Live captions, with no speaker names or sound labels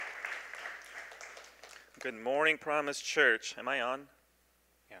Good morning, Promise Church. Am I on?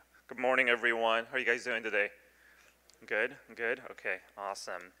 Yeah. Good morning, everyone. How are you guys doing today? Good? Good? Okay,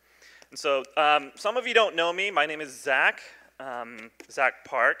 awesome. And so, some of you don't know me. My name is Zack, Zack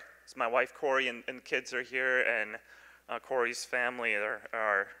Park. It's my wife, Corey, and kids are here, and Corey's family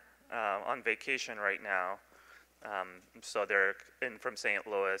are on vacation right now. So they're in from St.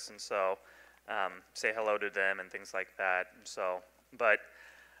 Louis, and so say hello to them and things like that.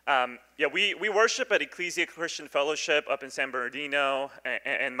 We worship at Ecclesia Christian Fellowship up in San Bernardino,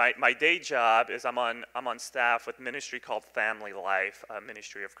 and my day job is I'm on staff with ministry called Family Life,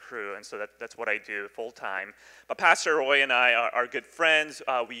 Ministry of Cru, and so that's what I do full time. But Pastor Roy and I are good friends.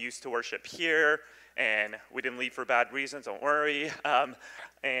 We used to worship here, and we didn't leave for bad reasons. Don't worry.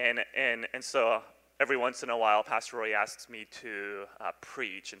 And so every once in a while, Pastor Roy asks me to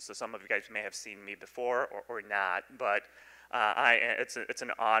preach, and so some of you guys may have seen me before or not, but. It's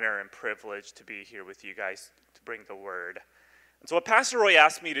an honor and privilege to be here with you guys to bring the word. And so what Pastor Roy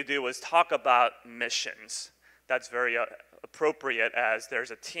asked me to do was talk about missions. That's very appropriate as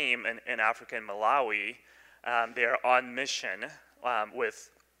there's a team in Africa and Malawi. They're on mission with,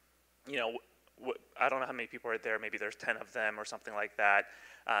 I don't know how many people are there. Maybe there's 10 of them or something like that.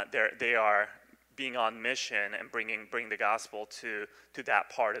 They are being on mission and bring the gospel to that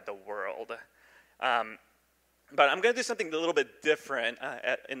part of the world. But I'm going to do something a little bit different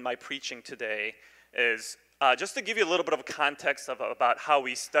in my preaching today, is just to give you a little bit of context about how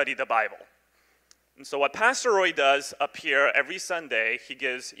we study the Bible. And so what Pastor Roy does up here every Sunday, he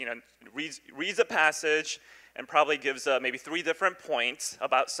gives, reads a passage and probably gives maybe 3 different points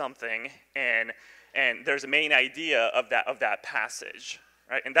about something, and there's a main idea of that passage.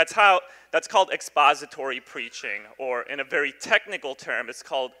 Right? And that's called expository preaching, or in a very technical term, it's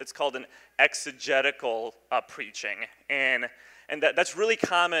called an exegetical preaching. And that's really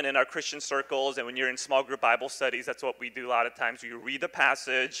common in our Christian circles, and when you're in small group Bible studies, that's what we do a lot of times. You read the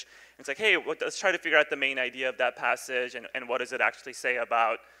passage, and it's like, hey, let's try to figure out the main idea of that passage, and what does it actually say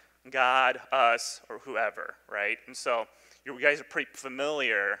about God, us, or whoever, right? And so you guys are pretty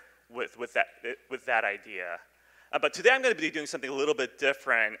familiar with that idea. But today I'm going to be doing something a little bit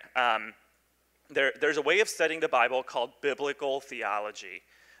different. There's a way of studying the Bible called biblical theology.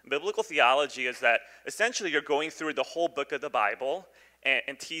 Biblical theology is that essentially you're going through the whole book of the Bible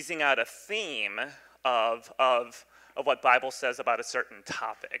and teasing out a theme of what Bible says about a certain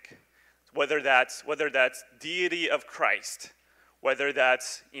topic. Whether that's deity of Christ, whether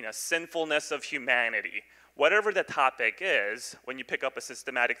that's sinfulness of humanity. Whatever the topic is, when you pick up a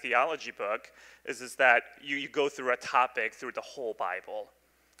systematic theology book, is that you go through a topic through the whole Bible.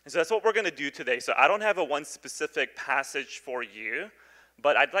 And so that's what we're going to do today. So I don't have one specific passage for you,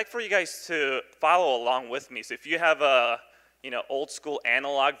 but I'd like for you guys to follow along with me. So if you have a old school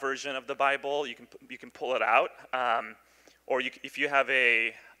analog version of the Bible, you can pull it out, or if you have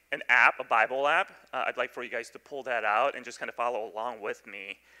an app, a Bible app, I'd like for you guys to pull that out and just kind of follow along with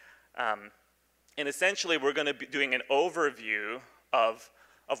me. And essentially, we're going to be doing an overview of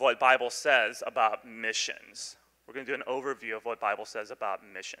what Bible says about missions. We're going to do an overview of what Bible says about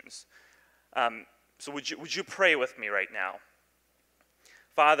missions. So would you pray with me right now?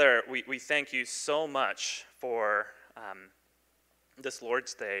 Father, we thank you so much for this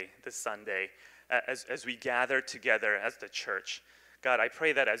Lord's Day, this Sunday, as we gather together as the church. God, I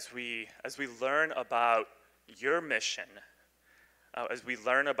pray that as we learn about your mission, as we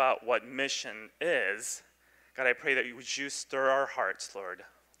learn about what mission is, God, I pray that you would stir our hearts, Lord.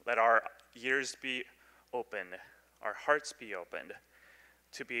 Let our ears be opened, our hearts be opened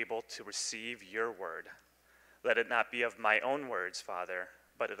to be able to receive your word. Let it not be of my own words, Father,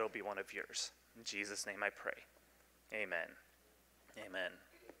 but it'll be one of yours. In Jesus' name I pray. Amen. Amen.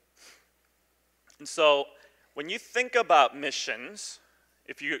 And so when you think about missions,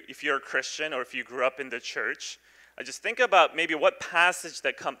 if you're a Christian or if you grew up in the church, just think about maybe what passage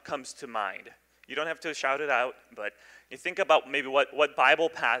that comes to mind. You don't have to shout it out, but you think about maybe what Bible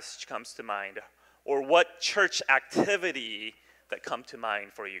passage comes to mind, or what church activity that come to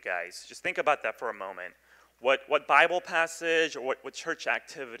mind for you guys. Just think about that for a moment. What Bible passage or what church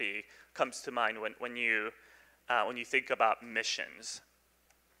activity comes to mind when you think about missions?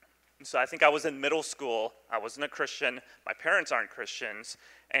 And so I think I was in middle school. I wasn't a Christian. My parents aren't Christians,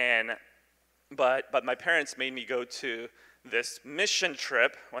 But my parents made me go to this mission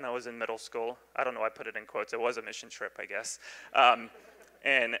trip when I was in middle school. I don't know why I put it in quotes. It was a mission trip, I guess. But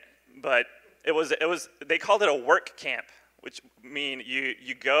they called it a work camp, which mean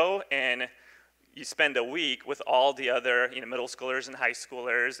you go and you spend a week with all the other, middle schoolers and high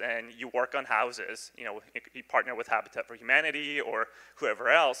schoolers, and you work on houses. You partner with Habitat for Humanity or whoever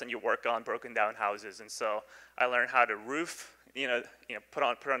else, and you work on broken down houses. And so I learned how to roof, put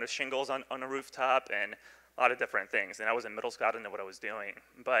on the shingles on a rooftop, and a lot of different things. And I was in middle school, I didn't know what I was doing.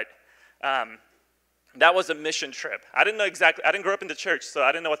 But that was a mission trip. I didn't grow up in the church, so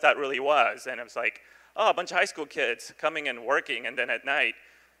I didn't know what that really was. And it was like, oh, a bunch of high school kids coming and working, and then at night,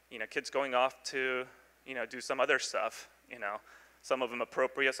 kids going off to, do some other stuff, some of them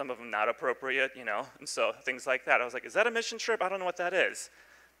appropriate, some of them not appropriate, and so things like that. I was like, is that a mission trip? I don't know what that is.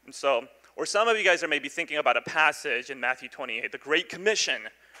 And so, or some of you guys are maybe thinking about a passage in Matthew 28, the Great Commission,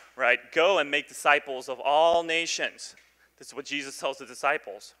 right? Go and make disciples of all nations. This is what Jesus tells the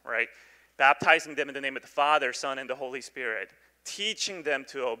disciples, right? Baptizing them in the name of the Father, Son, and the Holy Spirit, teaching them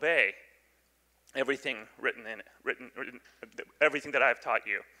to obey everything written everything that I've taught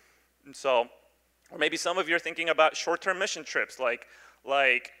you. And so, or maybe some of you are thinking about short-term mission trips, like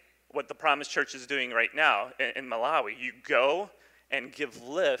what the Promise Church is doing right now in Malawi. You go and give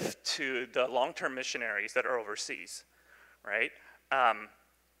lift to the long-term missionaries that are overseas, right?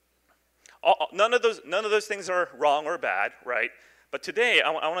 None of those things are wrong or bad, right? But today, I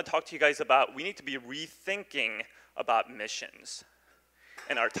want to talk to you guys about, we need to be rethinking about missions.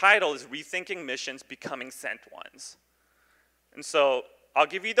 And our title is Rethinking Missions, Becoming Sent Ones. And so I'll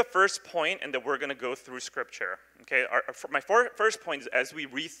give you the first point, and then we're going to go through Scripture. Okay, my first point is, as we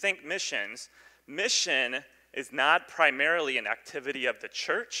rethink missions, mission is not primarily an activity of the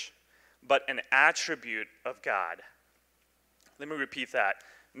church, but an attribute of God. Let me repeat that.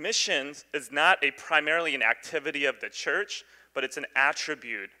 Missions is not primarily an activity of the church, but it's an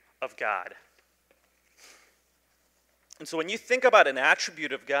attribute of God. And so when you think about an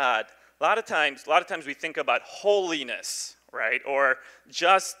attribute of God, a lot of times we think about holiness, right? Or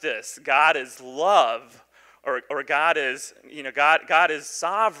justice. God is love, or God is, God is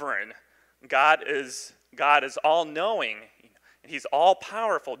sovereign. God is all-knowing. He's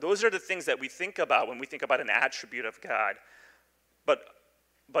all-powerful. Those are the things that we think about when we think about an attribute of God.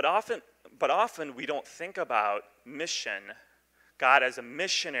 But often we don't think about mission, God as a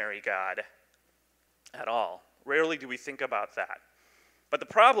missionary God at all. Rarely do we think about that. But the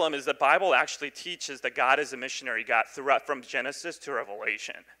problem is the Bible actually teaches that God is a missionary God throughout, from Genesis to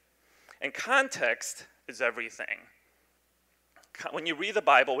Revelation. And context is everything. When you read the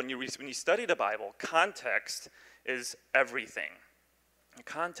Bible, when you study the Bible, context is everything.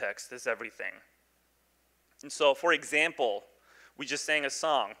 Context is everything. And so, for example, we just sang a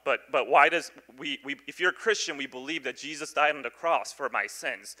song, but why does if you're a Christian, we believe that Jesus died on the cross for my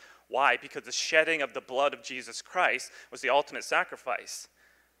sins. Why? Because the shedding of the blood of Jesus Christ was the ultimate sacrifice.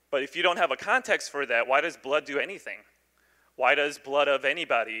 But if you don't have a context for that, why does blood do anything? Why does blood of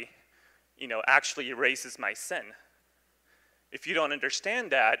anybody, actually erases my sin? If you don't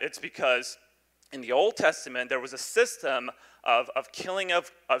understand that, it's because in the Old Testament, there was a system of killing of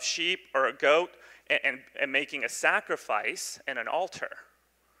sheep or a goat and making a sacrifice and an altar,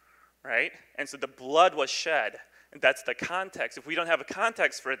 right? And so the blood was shed. And that's the context. If we don't have a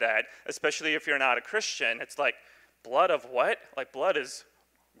context for that, especially if you're not a Christian, it's like, blood of what? Like, blood is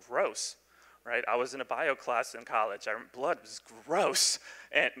gross, right? I was in a bio class in college. Blood was gross.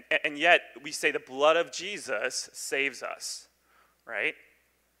 And yet, we say the blood of Jesus saves us, right?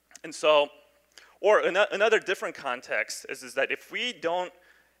 And so, or another different context is that if we don't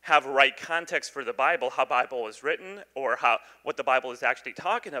have right context for the Bible, how Bible is written, or what the Bible is actually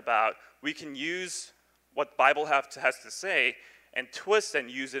talking about, we can use what the Bible has to say and twist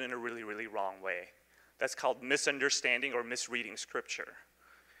and use it in a really, really wrong way. That's called misunderstanding or misreading Scripture.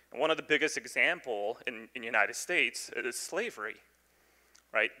 And one of the biggest examples in the United States is slavery,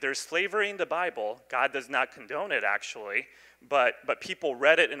 right? There's slavery in the Bible. God does not condone it, actually, but people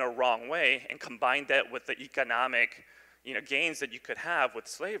read it in a wrong way and combined that with the economic gains that you could have with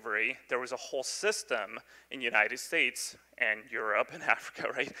slavery. There was a whole system in the United States and Europe and Africa,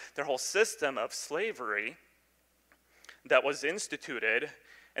 right? Their whole system of slavery that was instituted.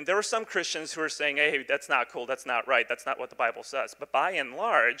 And there were some Christians who were saying, hey, that's not cool, that's not right, that's not what the Bible says. But by and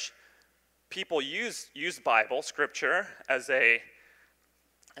large, people use Bible, Scripture, as a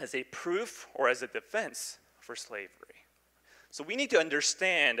proof or as a defense for slavery. So we need to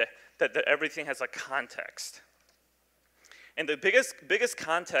understand that everything has a context. And the biggest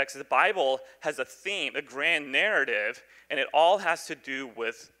context, the Bible has a theme, a grand narrative, and it all has to do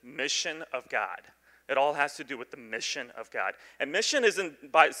with mission of God. It all has to do with the mission of God. And mission isn't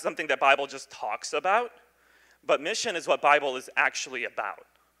something that Bible just talks about, but mission is what Bible is actually about.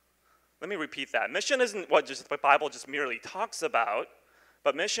 Let me repeat that. Mission isn't what Bible just merely talks about,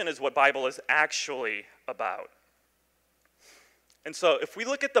 But mission is what Bible is actually about. And so if we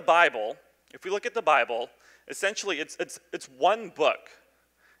look at the Bible, essentially it's one book.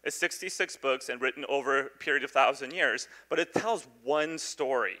 It's 66 books and written over a period of 1,000 years, but it tells one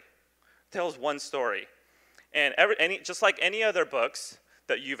story. It tells one story. And just like any other books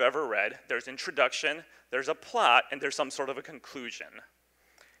that you've ever read, there's introduction, there's a plot, and there's some sort of a conclusion.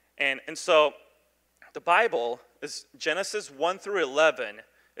 And so the Bible is Genesis 1 through 11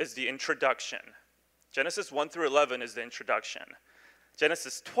 is the introduction. Genesis 1 through 11 is the introduction.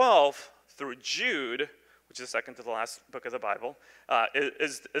 Genesis 12 through Jude, which is the second to the last book of the Bible,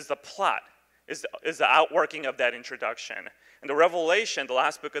 is the plot, is the outworking of that introduction. And the Revelation, the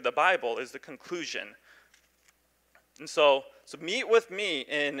last book of the Bible, is the conclusion. And so meet with me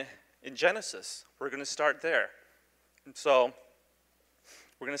in Genesis. We're going to start there. And so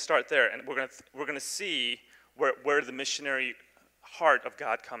we're going to start there, and we're going to see where the missionary heart of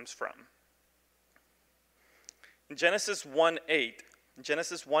God comes from. In Genesis 1:8,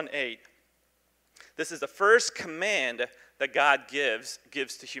 this is the first command that God gives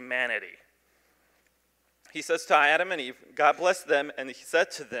to humanity. He says to Adam and Eve, God blessed them, and he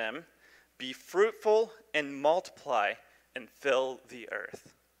said to them, be fruitful and multiply and fill the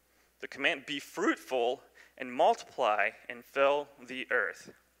earth. The command, be fruitful and multiply and fill the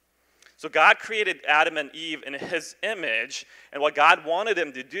earth. So God created Adam and Eve in his image, and what God wanted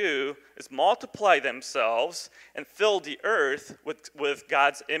them to do is multiply themselves and fill the earth with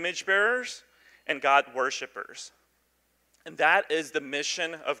God's image bearers and God worshipers. And that is the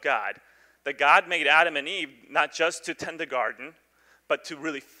mission of God. That God made Adam and Eve not just to tend the garden, but to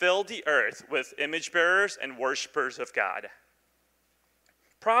really fill the earth with image bearers and worshipers of God.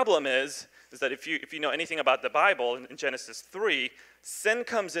 Problem is that if you know anything about the Bible, in Genesis 3, sin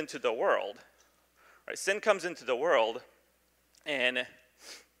comes into the world. Right? Sin comes into the world, and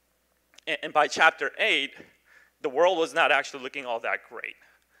by chapter 8, the world was not actually looking all that great.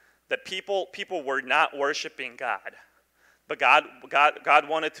 That people were not worshiping God. But God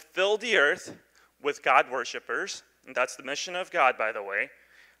wanted to fill the earth with God worshipers, and that's the mission of God, by the way.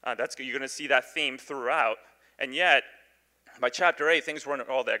 You're going to see that theme throughout. And yet, by chapter 8, things weren't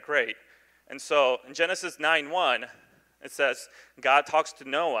all that great. And so in Genesis 9:1, it says, God talks to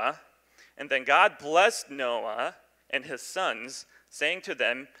Noah, and then God blessed Noah and his sons, saying to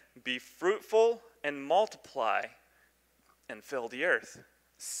them, be fruitful and multiply and fill the earth.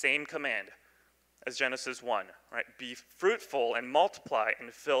 Same command as Genesis 1, right? Be fruitful and multiply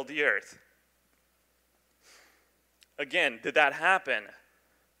and fill the earth. Again, did that happen?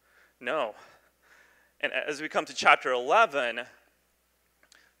 No. And as we come to chapter 11,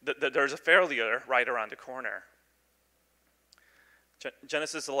 there's a failure right around the corner.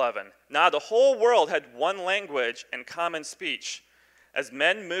 Genesis 11. Now the whole world had one language and common speech. As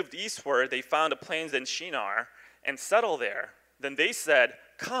men moved eastward, they found a plains in Shinar and settled there. Then they said,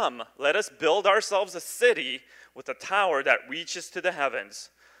 come, let us build ourselves a city with a tower that reaches to the heavens,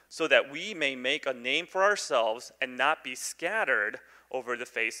 so that we may make a name for ourselves and not be scattered over the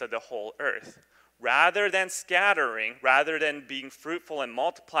face of the whole earth. Rather than scattering, rather than being fruitful and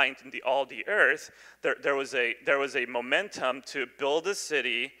multiplying to all the earth, there was a momentum to build a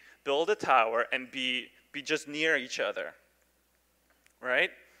city, build a tower, and be just near each other. Right?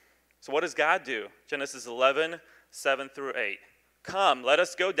 So what does God do? Genesis 11, 7 through 8. Come, let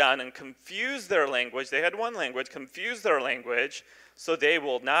us go down and confuse their language. They had one language, confuse their language, so they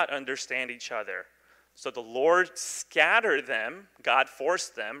will not understand each other. So the Lord scattered them. God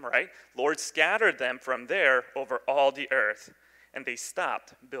forced them, right? Lord scattered them from there over all the earth, and they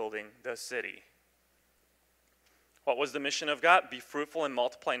stopped building the city. What was the mission of God? Be fruitful and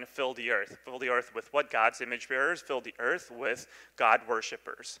multiply and fill the earth. Fill the earth with what? God's image bearers. Fill the earth with God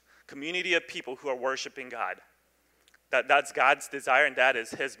worshipers. Community of people who are worshiping God. That's God's desire, and that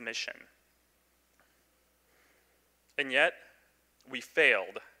is his mission. And yet, we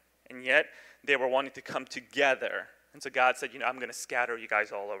failed. And yet, they were wanting to come together. And so God said, I'm going to scatter you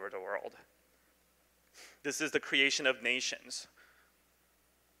guys all over the world. This is the creation of nations.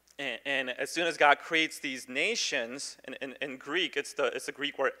 And as soon as God creates these nations, in Greek, it's the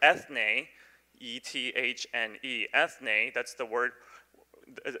Greek word ethne, E-T-H-N-E, ethne, that's the word,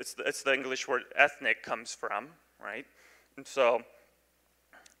 it's the English word ethnic comes from, right? And so,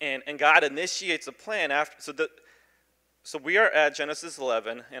 and God initiates a plan after, so we are at Genesis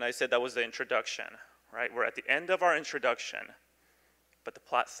 11, and I said that was the introduction, right? We're at the end of our introduction, but the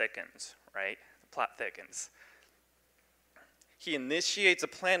plot thickens, right? The plot thickens. He initiates a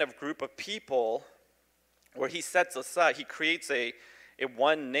plan of group of people where he sets aside, he creates a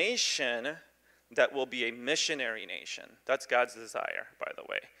one nation that will be a missionary nation. That's God's desire, by the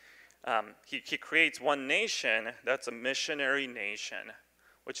way. He creates one nation that's a missionary nation,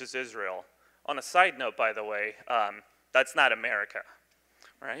 which is Israel. On a side note, by the way, that's not America,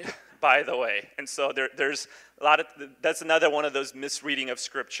 right? By the way. And so there's a lot of, that's another one of those misreading of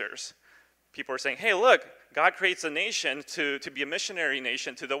scriptures. People are saying, hey, look, God creates a nation to be a missionary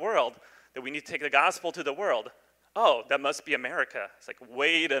nation to the world, that we need to take the gospel to the world. Oh, that must be America. It's like,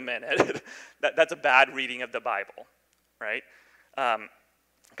 wait a minute. That's a bad reading of the Bible, right?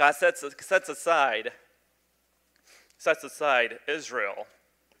 God sets aside Israel.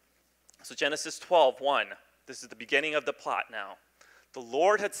 So Genesis 12:1. This is the beginning of the plot now. The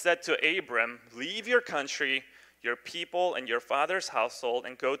Lord had said to Abram, leave your country, your people, and your father's household,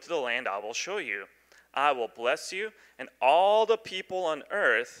 and go to the land I will show you. I will bless you, and all the people on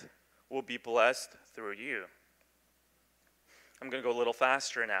earth will be blessed through you. I'm going to go a little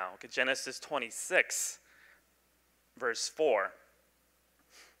faster now. Okay, Genesis 26, verse 4.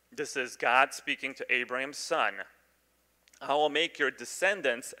 This is God speaking to Abraham's son. I will make your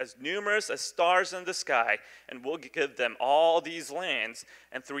descendants as numerous as stars in the sky, and will give them all these lands,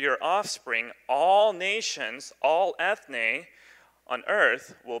 and through your offspring, all nations, all ethne on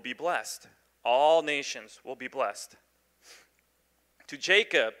earth will be blessed. All nations will be blessed. To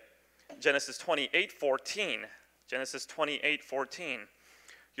Jacob, Genesis 28:14. Genesis 28:14.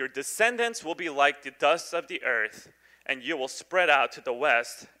 Your descendants will be like the dust of the earth, and you will spread out to the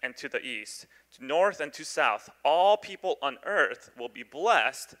west and to the east, to north and to south. All people on earth will be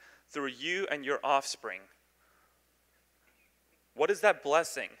blessed through you and your offspring. What is that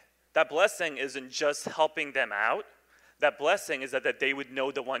blessing? That blessing isn't just helping them out. That blessing is that they would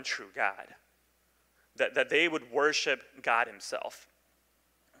know the one true God, that they would worship God himself.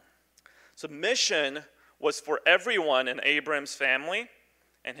 So mission was for everyone in Abram's family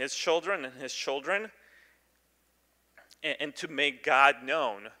and his children, and to make God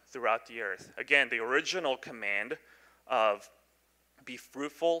known throughout the earth. Again, the original command of be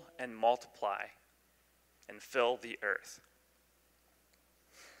fruitful and multiply and fill the earth.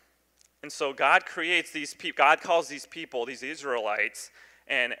 And so God creates these people, God calls these people, these Israelites,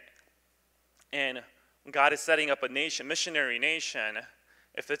 and God is setting up a nation, missionary nation.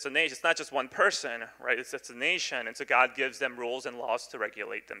 If it's a nation, it's not just one person, right? It's a nation, and so God gives them rules and laws to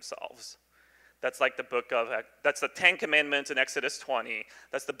regulate themselves. That's like that's the 10 Commandments in Exodus 20.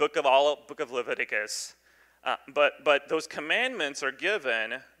 That's the book of Leviticus. But those commandments are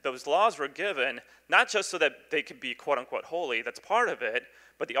given, those laws were given, not just so that they could be quote unquote holy, that's part of it,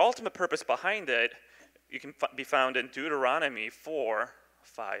 but the ultimate purpose behind it, you can be found in Deuteronomy 4,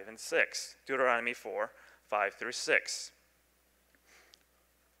 5, and 6. Deuteronomy 4, 5 through 6.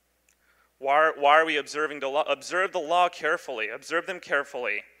 Why are we observing the law? Observe the law carefully. Observe them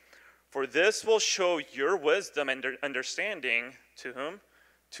carefully. For this will show your wisdom and understanding to whom?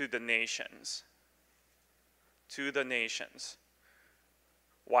 To the nations. To the nations.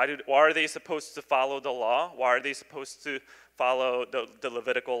 Why are they supposed to follow the law? Why are they supposed to follow the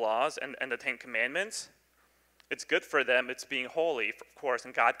Levitical laws and the 10 Commandments? It's good for them. It's being holy, of course,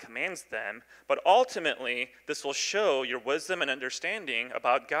 and God commands them. But ultimately, this will show your wisdom and understanding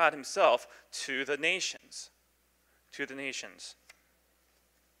about God himself to the nations. To the nations.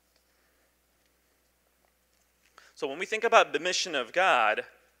 So when we think about the mission of God,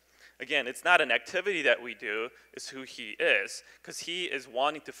 again, it's not an activity that we do, it's who he is. Because he is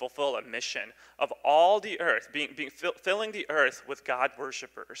wanting to fulfill a mission of all the earth, filling the earth with God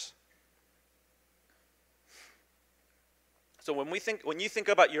worshipers. So when you think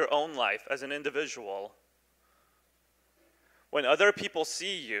about your own life as an individual, when other people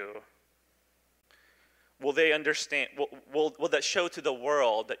see you, will they understand? Will that show to the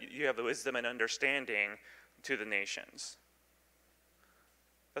world that you have wisdom and understanding to the nations?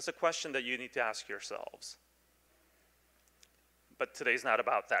 That's a question that you need to ask yourselves. But today's not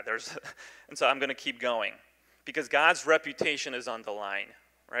about that. And so I'm going to keep going, because God's reputation is on the line,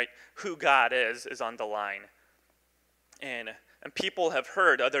 right? Who God is on the line. And people have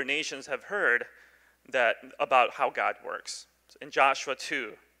heard, other nations have heard that about how God works. In Joshua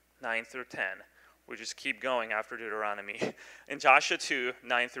 2, 9 through 10, we just keep going after Deuteronomy. In Joshua 2,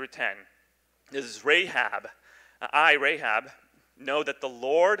 9 through 10, this is Rahab. I, Rahab, know that the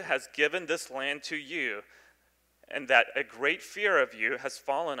Lord has given this land to you, and that a great fear of you has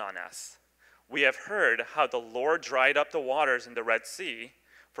fallen on us. We have heard how the Lord dried up the waters in the Red Sea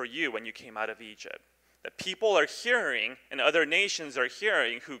for you when you came out of Egypt. That people are hearing, and other nations are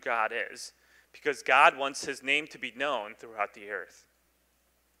hearing who God is, because God wants his name to be known throughout the earth.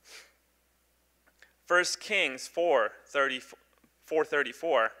 1 Kings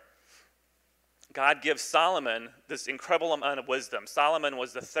 4:34. God gives Solomon this incredible amount of wisdom. Solomon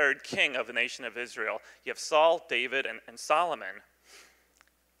was the third king of the nation of Israel. You have Saul, David, and Solomon.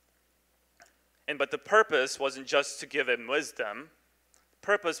 But the purpose wasn't just to give him wisdom. The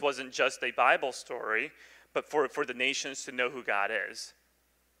purpose wasn't just a Bible story, but for the nations to know who God is.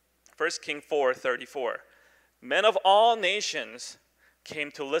 1 Kings 4:34. Men of all nations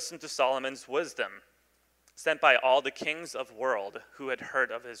came to listen to Solomon's wisdom, sent by all the kings of the world who had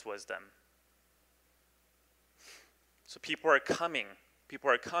heard of his wisdom. So people are coming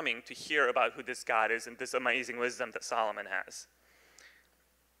to hear about who this God is and this amazing wisdom that Solomon has.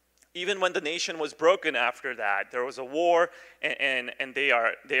 Even when the nation was broken after that, there was a war, and they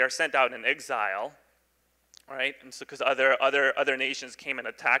are sent out in exile, right? And so because other nations came and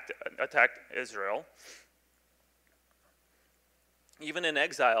attacked Israel. Even in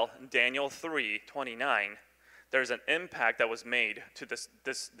exile, in Daniel 3:29, there's an impact that was made to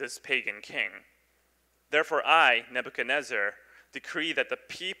this pagan king. Therefore I, Nebuchadnezzar, decree that the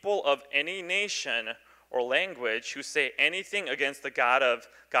people of any nation or language who say anything against the God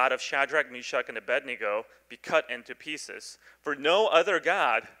of Shadrach, Meshach, and Abednego be cut into pieces. For no other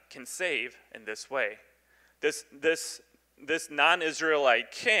God can save in this way. This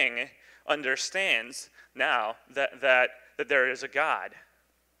non-Israelite king understands now that there is a God.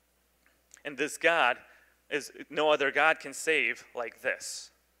 And this God is no other God can save like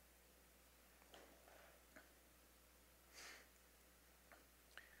this.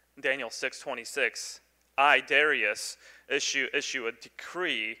 Daniel 6:26, I, Darius, issue a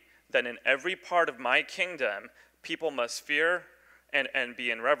decree that in every part of my kingdom, people must fear and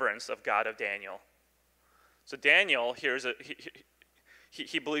be in reverence of God of Daniel. So Daniel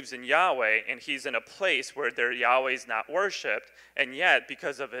he believes in Yahweh, and he's in a place where Yahweh is not worshipped, and yet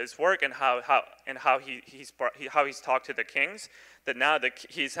because of his work and how he's talked to the kings, that now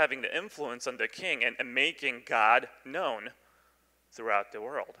he's having the influence on the king and making God known throughout the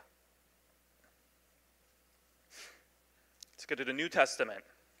world. Let's go to the New Testament.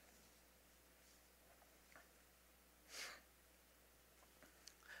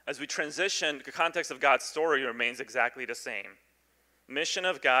 As we transition, the context of God's story remains exactly the same. Mission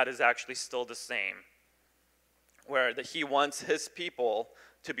of God is actually still the same, where he wants his people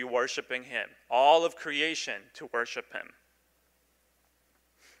to be worshiping him, all of creation to worship him.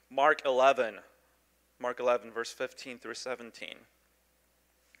 Mark 11, verse 15 through 17.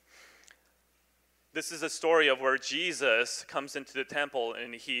 This is a story of where Jesus comes into the temple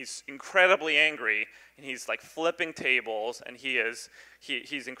and he's incredibly angry, and he's like flipping tables, and he's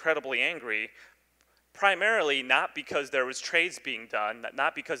incredibly angry, primarily not because there was trades being done,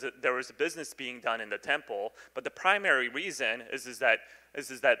 not because there was business being done in the temple, but the primary reason is that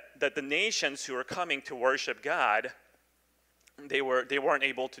the nations who are coming to worship God, they weren't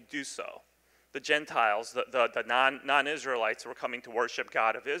able to do so. The Gentiles, the non-Israelites were coming to worship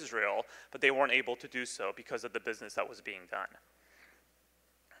God of Israel, but they weren't able to do so because of the business that was being done.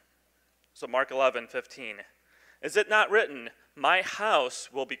 So Mark 11:15. Is it not written, my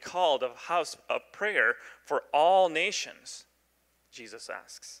house will be called a house of prayer for all nations? Jesus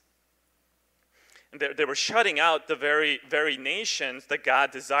asks. And they were shutting out the very nations that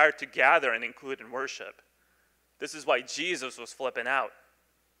God desired to gather and include in worship. This is why Jesus was flipping out.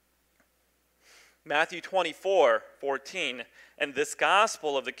 Matthew 24:14, and this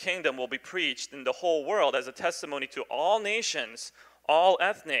gospel of the kingdom will be preached in the whole world as a testimony to all nations, all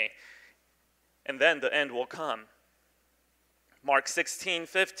ethne, and then the end will come. Mark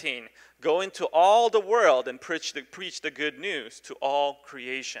 16:15, go into all the world and preach the good news to all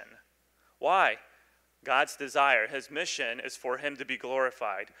creation. Why? God's desire, his mission is for him to be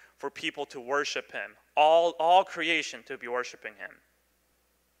glorified, for people to worship him, all creation to be worshiping him.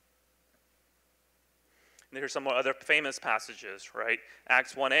 There's some other famous passages, right?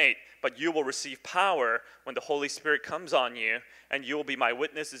 Acts 1:8, but you will receive power when the Holy Spirit comes on you, and you will be my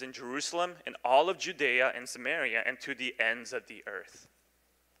witnesses in Jerusalem, and all of Judea and Samaria, and to the ends of the earth.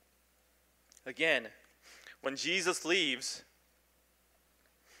 Again, when Jesus leaves,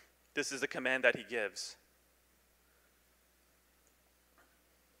 this is the command that he gives.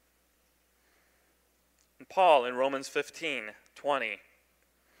 And Paul in Romans 15:20,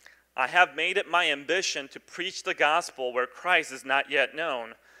 I have made it my ambition to preach the gospel where Christ is not yet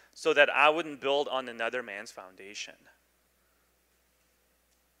known, so that I wouldn't build on another man's foundation.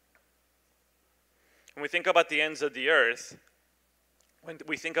 When we think about the ends of the earth, when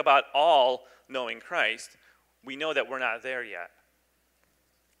we think about all knowing Christ, we know that we're not there yet.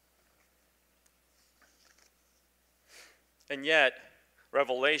 And yet,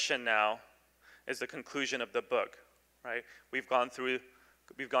 Revelation now is the conclusion of the book, right? We've gone through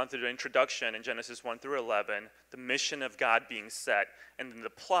We've gone through the introduction in Genesis 1 through 11, the mission of God being set, and then the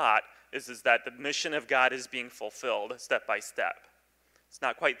plot is that the mission of God is being fulfilled step by step. It's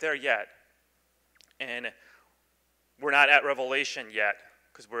not quite there yet, and we're not at Revelation yet,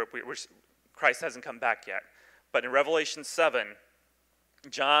 because Christ hasn't come back yet. But in Revelation 7,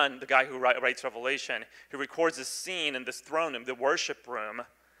 John, the guy who writes Revelation, he records this scene in this throne room, the worship room,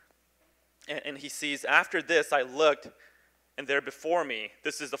 and he sees, after this I looked, and there before me,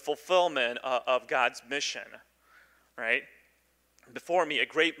 this is the fulfillment of God's mission, right? Before me, a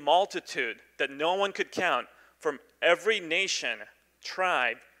great multitude that no one could count from every nation,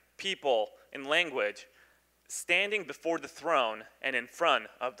 tribe, people, and language, standing before the throne and in front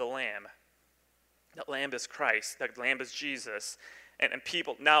of the Lamb. That Lamb is Christ, that Lamb is Jesus, and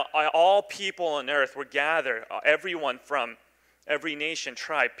people. Now, all people on earth were gathered, everyone from every nation,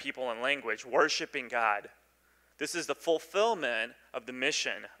 tribe, people, and language, worshiping God. This is the fulfillment of the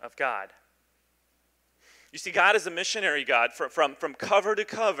mission of God. You see, God is a missionary God. From cover to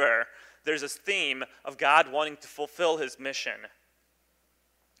cover, there's this theme of God wanting to fulfill his mission.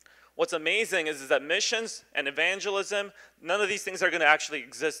 What's amazing is that missions and evangelism, none of these things are going to actually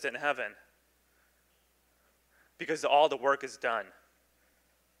exist in heaven, because all the work is done.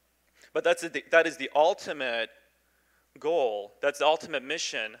 But that is the ultimate goal. That's the ultimate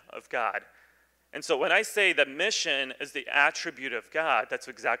mission of God. And so when I say that mission is the attribute of God, that's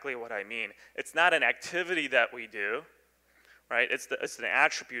exactly what I mean. It's not an activity that we do, right? It's an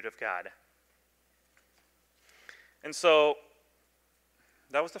attribute of God. And so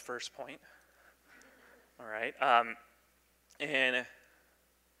that was the first point. All right. And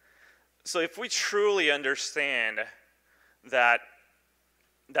so if we truly understand that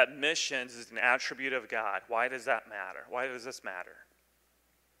mission is an attribute of God, why does that matter? Why does this matter?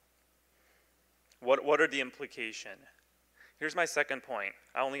 What are the implications? Here's my second point.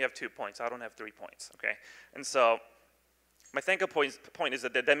 I only have 2 points. I don't have 3 points, okay? And so my second point is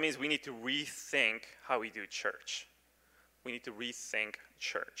that means we need to rethink how we do church. We need to rethink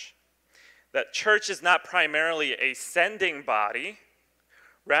church. That church is not primarily a sending body.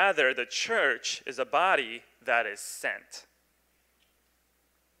 Rather, the church is a body that is sent.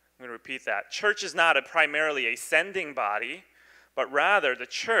 I'm going to repeat that. Church is not primarily a sending body, but rather the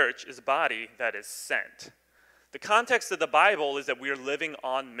church is a body that is sent. The context of the Bible is that we are living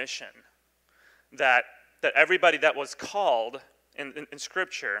on mission. That everybody that was called in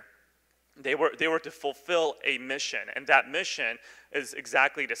Scripture, they were to fulfill a mission. And that mission is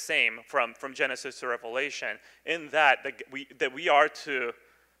exactly the same from Genesis to Revelation, in that we are to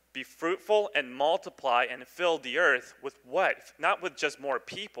be fruitful and multiply and fill the earth with what? Not with just more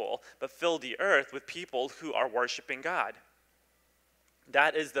people, but fill the earth with people who are worshiping God.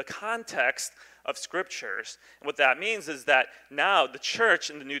 That is the context of Scriptures. And what that means is that now the church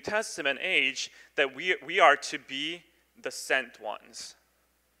in the New Testament age, that we are to be the sent ones.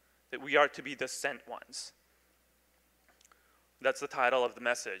 That we are to be the sent ones. That's the title of the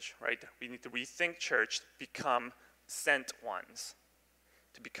message, right? We need to rethink church, become sent ones.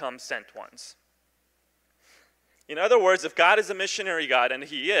 To become sent ones. In other words, if God is a missionary God, and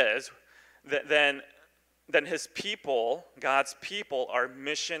he is, then his people, God's people, are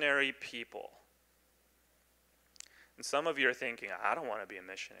missionary people. And some of you are thinking, I don't want to be a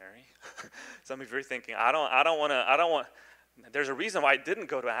missionary. Some of you are thinking, I don't want. There's a reason why I didn't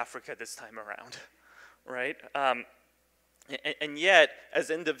go to Africa this time around, right? And yet, as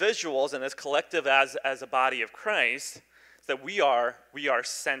individuals and as collective as a body of Christ, that we are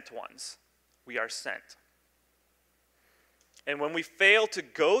sent ones. We are sent. And when we fail to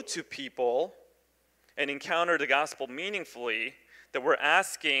go to people and encounter the gospel meaningfully, that we're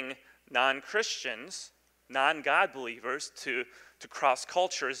asking non-Christians, non-God believers to cross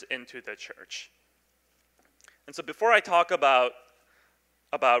cultures into the church. And so before I talk about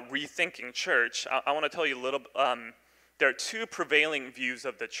rethinking church, I want to tell you a little, there are 2 prevailing views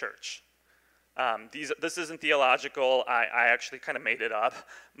of the church. This isn't theological. I actually kind of made it up.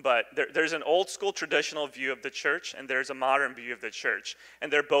 But there's an old school traditional view of the church, and there's a modern view of the church.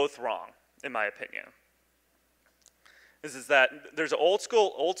 And they're both wrong, in my opinion. This is that there's an old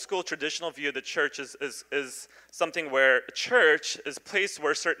school traditional view of the church is something where a church is a place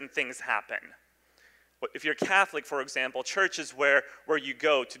where certain things happen. If you're Catholic, for example, church is where you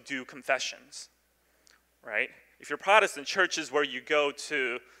go to do confessions, right? If you're Protestant, church is where you go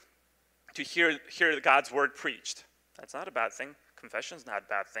to hear God's word preached. That's not a bad thing. Confession's not a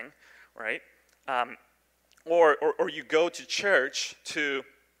bad thing, right? Or you go to church to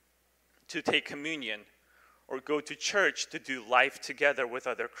take communion, or go to church to do life together with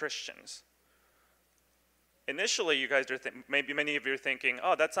other Christians. initially, you guys are maybe many of you are thinking,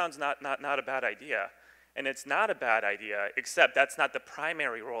 oh, that sounds not a bad idea. And it's not a bad idea, except that's not the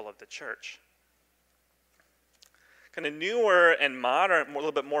primary role of the church. Kind of newer and modern, a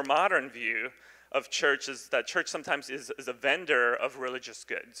little bit more modern view of church is that church sometimes is a vendor of religious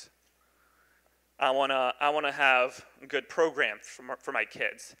goods. I want to have good programs for my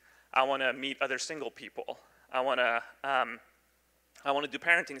kids. I want to meet other single people. I want to do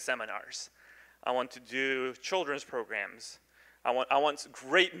parenting seminars. I want to do children's programs. I want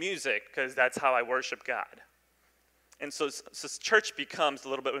great music because that's how I worship God. And so church becomes a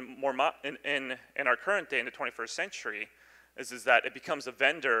little bit more, in our current day, in the 21st century, is that it becomes a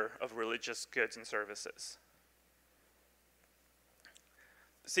vendor of religious goods and services.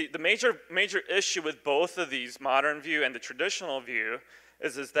 See, the major issue with both of these, modern view and the traditional view,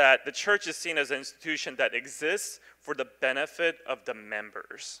 is that the church is seen as an institution that exists for the benefit of the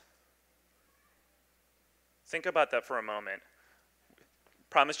members. Think about that for a moment.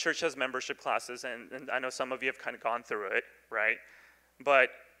 Promise Church has membership classes, and I know some of you have kind of gone through it, right? But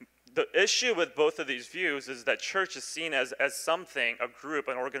the issue with both of these views is that church is seen as something, a group,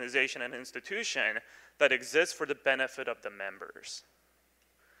 an organization, an institution that exists for the benefit of the members.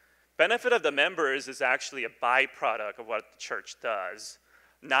 Benefit of the members is actually a byproduct of what the church does,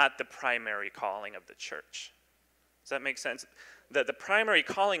 not the primary calling of the church. Does that make sense? That the primary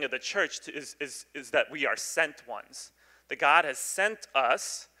calling of the church is that we are sent ones. That God has sent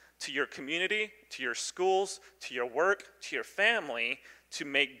us to your community, to your schools, to your work, to your family, to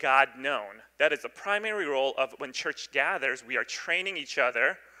make God known. That is the primary role of when church gathers. We are training each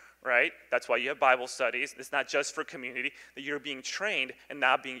other, right? That's why you have Bible studies. It's not just for community, that you're being trained and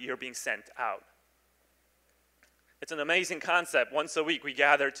you're being sent out. It's an amazing concept. Once a week we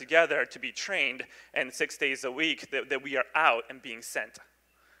gather together to be trained, and 6 days a week that we are out and being sent.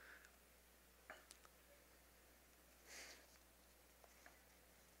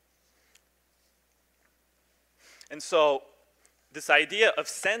 And so this idea of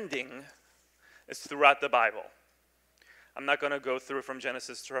sending is throughout the Bible. I'm not going to go through from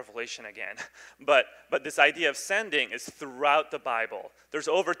Genesis to Revelation again, but this idea of sending is throughout the Bible. There's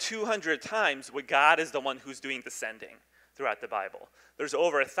over 200 times where God is the one who's doing the sending throughout the Bible. There's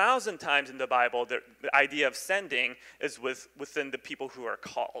over 1,000 times in the Bible the idea of sending is within the people who are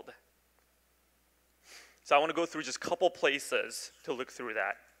called. So I want to go through just a couple places to look through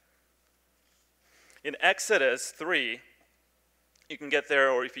that. In Exodus 3, you can get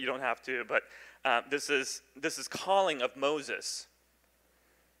there, or if you don't have to, but this is calling of Moses.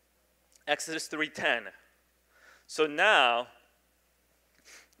 Exodus 3:10. So now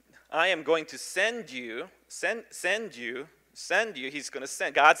I am going to send you. He's going to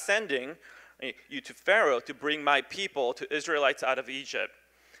send. God's sending you to Pharaoh to bring my people, to Israelites, out of Egypt.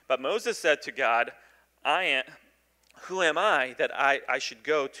 But Moses said to God, who am I that I should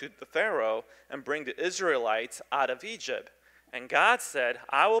go to the Pharaoh and bring the Israelites out of Egypt? And God said,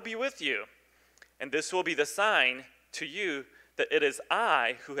 I will be with you, and this will be the sign to you that it is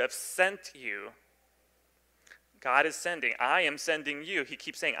I who have sent you. God is sending. I am sending you. He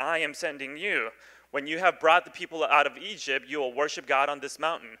keeps saying, I am sending you. When you have brought the people out of Egypt, you will worship God on this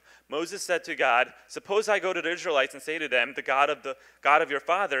mountain. Moses said to God, suppose I go to the Israelites and say to them, the God of your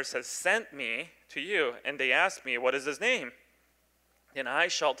fathers has sent me to you. And they ask me, what is his name? And I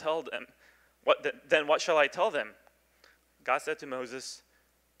shall tell them, what shall I tell them? God said to Moses,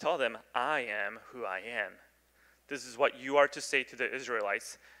 tell them, I am who I am. This is what you are to say to the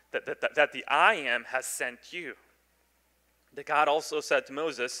Israelites, that the I am has sent you. That God also said to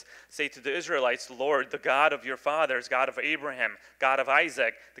Moses, say to the Israelites, Lord, the God of your fathers, God of Abraham, God of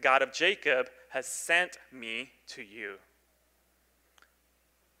Isaac, the God of Jacob, has sent me to you.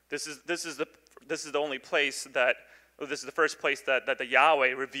 This is the only place that, this is the first place that the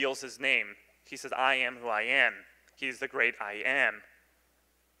Yahweh reveals his name. He says, I am who I am. He is the great I am.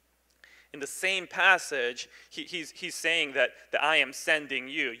 In the same passage, he's saying that I am sending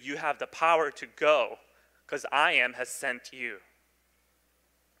you. You have the power to go, because I am has sent you.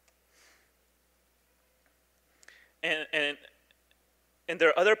 And there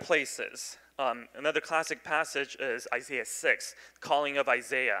are other places. Another classic passage is Isaiah 6, calling of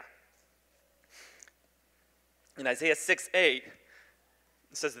Isaiah. In Isaiah 6:8,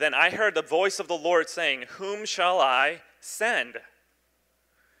 it says, then I heard the voice of the Lord saying, whom shall I send?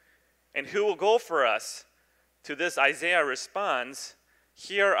 And who will go for us? To this Isaiah responds,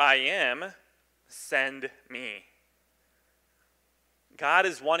 here I am, send me. God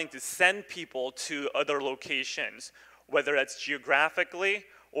is wanting to send people to other locations, whether that's geographically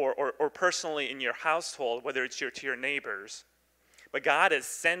or personally in your household, whether it's to your neighbors. But God is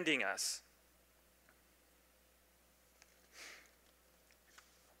sending us.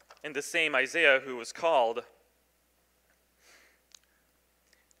 And the same Isaiah who was called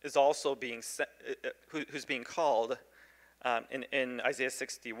is also who's being called in Isaiah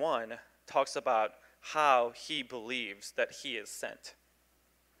 61 talks about how he believes that he is sent.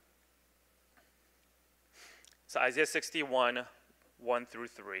 So Isaiah 61, 1 through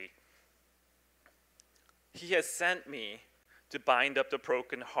 3. He has sent me to bind up the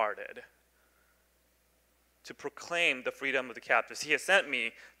brokenhearted, to proclaim the freedom of the captives. He has sent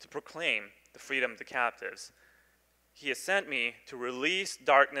me to proclaim the freedom of the captives. He has sent me to release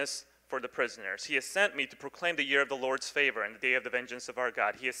darkness for the prisoners. He has sent me to proclaim the year of the Lord's favor and the day of the vengeance of our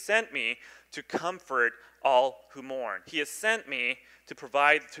God. He has sent me to comfort all who mourn. He has sent me to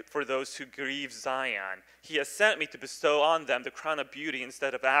provide for those who grieve Zion. He has sent me to bestow on them the crown of beauty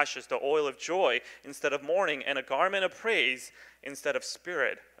instead of ashes, the oil of joy instead of mourning, and a garment of praise instead of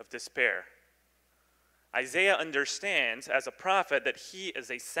spirit of despair. Isaiah understands as a prophet that he is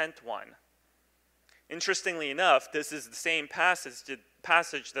a sent one. Interestingly enough, this is the same passage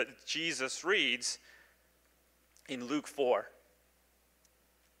that Jesus reads in Luke 4.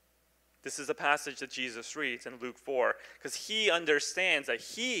 This is a passage that Jesus reads in Luke 4 because he understands that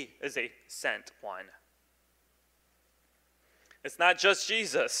he is a sent one. It's not just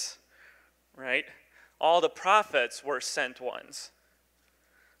Jesus, right? All the prophets were sent ones.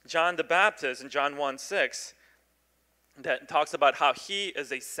 John the Baptist in John 1:6 that talks about how he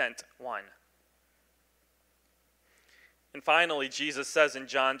is a sent one. And finally, Jesus says in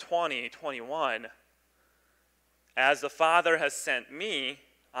John 20:21, as the Father has sent me,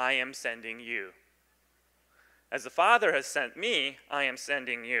 I am sending you. As the Father has sent me, I am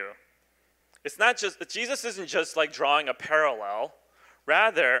sending you. It's not just, Jesus isn't just like drawing a parallel.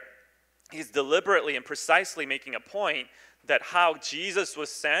 Rather, he's deliberately and precisely making a point that how Jesus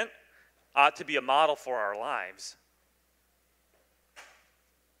was sent ought to be a model for our lives.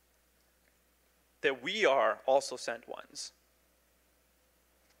 That we are also sent ones.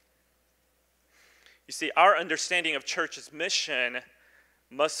 You see, our understanding of church's mission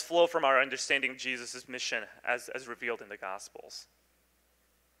must flow from our understanding of Jesus' mission as revealed in the Gospels.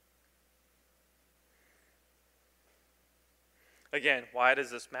 Again, why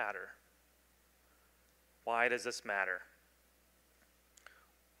does this matter? Why does this matter?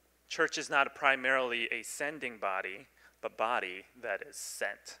 Church is not primarily a sending body, but body that is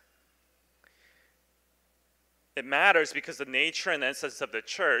sent. It matters because the nature and essence of the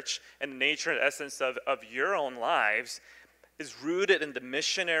church and the nature and essence of your own lives is rooted in the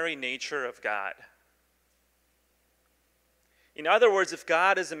missionary nature of God. In other words, if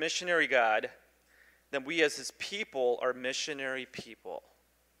God is a missionary God, then we as his people are missionary people.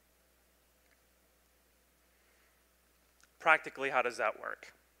 Practically, how does that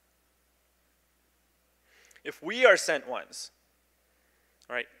work? If we are sent ones,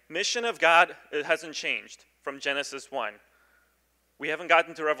 all right, mission of God, it hasn't changed from Genesis 1. We haven't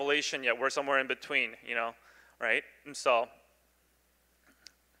gotten to Revelation yet. We're somewhere in between, right? And so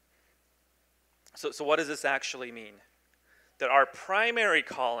what does this actually mean? That our primary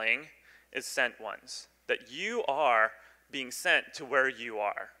calling is sent ones. That you are being sent to where you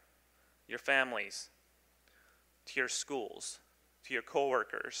are. Your families, to your schools, to your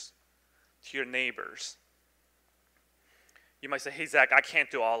coworkers, to your neighbors. You might say, hey, Zach, I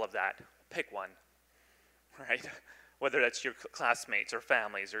can't do all of that. Pick one, right? Whether that's your classmates or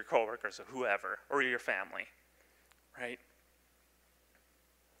families or coworkers or whoever, or your family, right?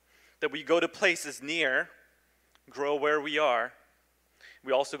 That we go to places near, grow where we are.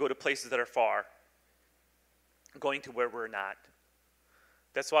 We also go to places that are far, going to where we're not.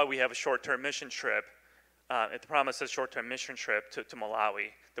 That's why we have a short-term mission trip. The promise says short-term mission trip to Malawi.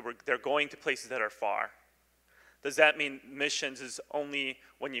 They're going to places that are far. Does that mean missions is only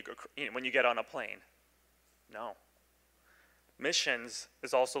when you get on a plane? No. Missions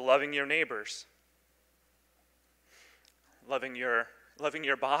is also loving your neighbors, loving your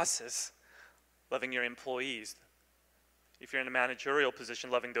bosses, loving your employees. If you're in a managerial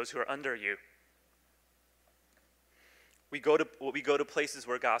position, loving those who are under you. We go to places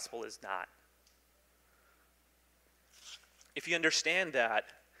where gospel is not. If you understand that,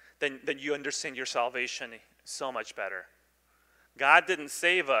 then you understand your salvation so much better. God didn't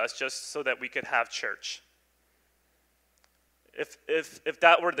save us just so that we could have church. If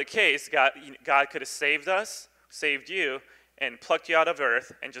that were the case, God could have saved us, saved you, and plucked you out of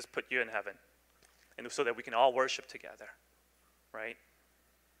earth and just put you in heaven, and so that we can all worship together, right?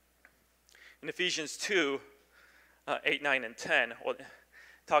 In Ephesians 2, 8, 9, and 10, it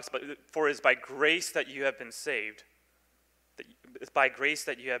talks about, for it is by grace that you have been saved. It's by grace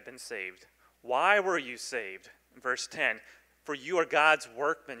that you have been saved. Why were you saved? Verse 10, For you are God's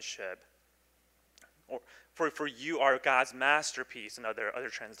workmanship, or for you are God's masterpiece, and other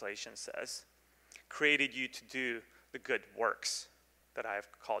translation says, created you to do the good works that I have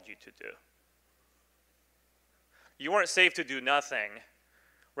called you to do. You weren't saved to do nothing.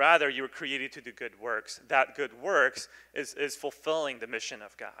 Rather, you were created to do good works. That good works is fulfilling the mission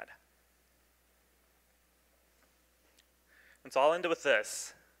of God. And so I'll end with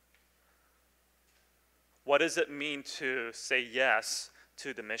this. What does it mean to say yes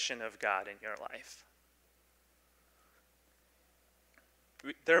to the mission of God in your life?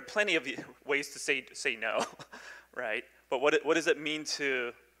 There are plenty of ways to say no, right? But what does it mean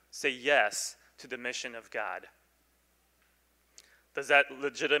to say yes to the mission of God? Does that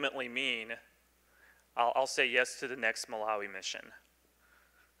legitimately mean I'll say yes to the next Malawi mission?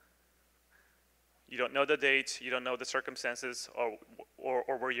 You don't know the date, you don't know the circumstances or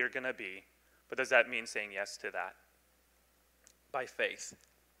where you're going to be, but does that mean saying yes to that? By faith.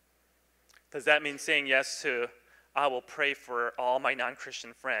 Does that mean saying yes to, I will pray for all my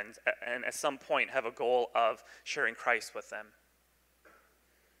non-Christian friends and at some point have a goal of sharing Christ with them?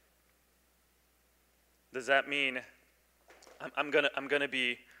 Does that mean I'm gonna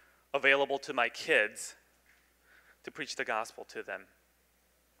be available to my kids to preach the gospel to them?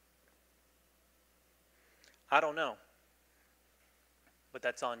 I don't know. But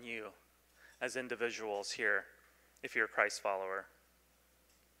that's on you as individuals here if you're a Christ follower.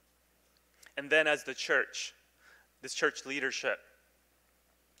 And then as the church, this church leadership,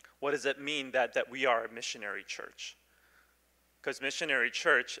 what does it mean that we are a missionary church? Because missionary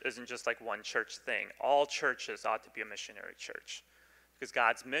church isn't just like one church thing. All churches ought to be a missionary church because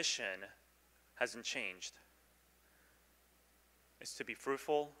God's mission hasn't changed. It's to be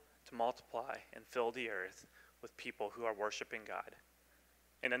fruitful, to multiply, and fill the earth with people who are worshiping God.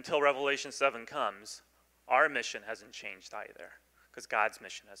 And until Revelation 7 comes, our mission hasn't changed either because God's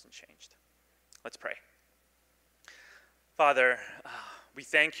mission hasn't changed. Let's pray. Father, we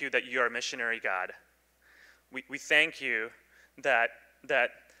thank you that you are a missionary God. We thank you that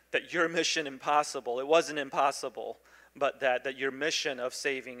your mission impossible, it wasn't impossible, but that your mission of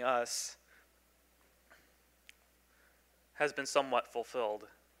saving us has been somewhat fulfilled.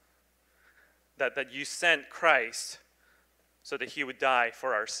 That you sent Christ so that he would die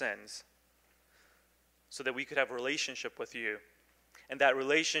for our sins, so that we could have a relationship with you. And that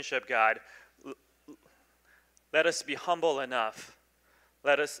relationship, God, let us be humble enough.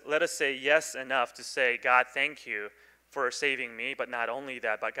 Let us say yes enough to say, God, thank you for saving me, but not only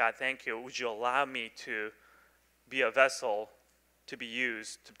that, but God, thank you. Would you allow me to be a vessel to be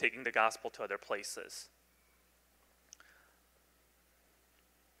used to taking the gospel to other places?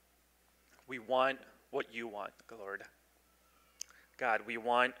 We want what you want, Lord. God, we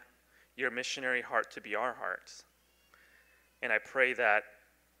want your missionary heart to be our hearts. And I pray that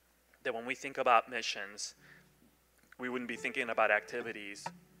when we think about missions, we wouldn't be thinking about activities.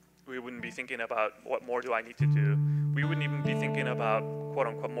 We wouldn't be thinking about what more do I need to do. We wouldn't even be thinking about, quote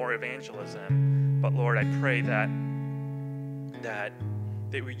unquote, more evangelism. But Lord, I pray that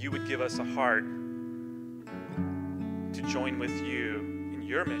you would give us a heart to join with you in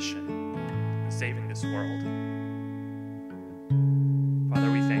your mission in saving this world.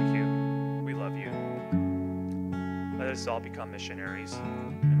 Father, we thank you. We love you. Let us all become missionaries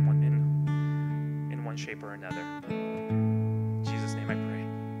in one shape or another.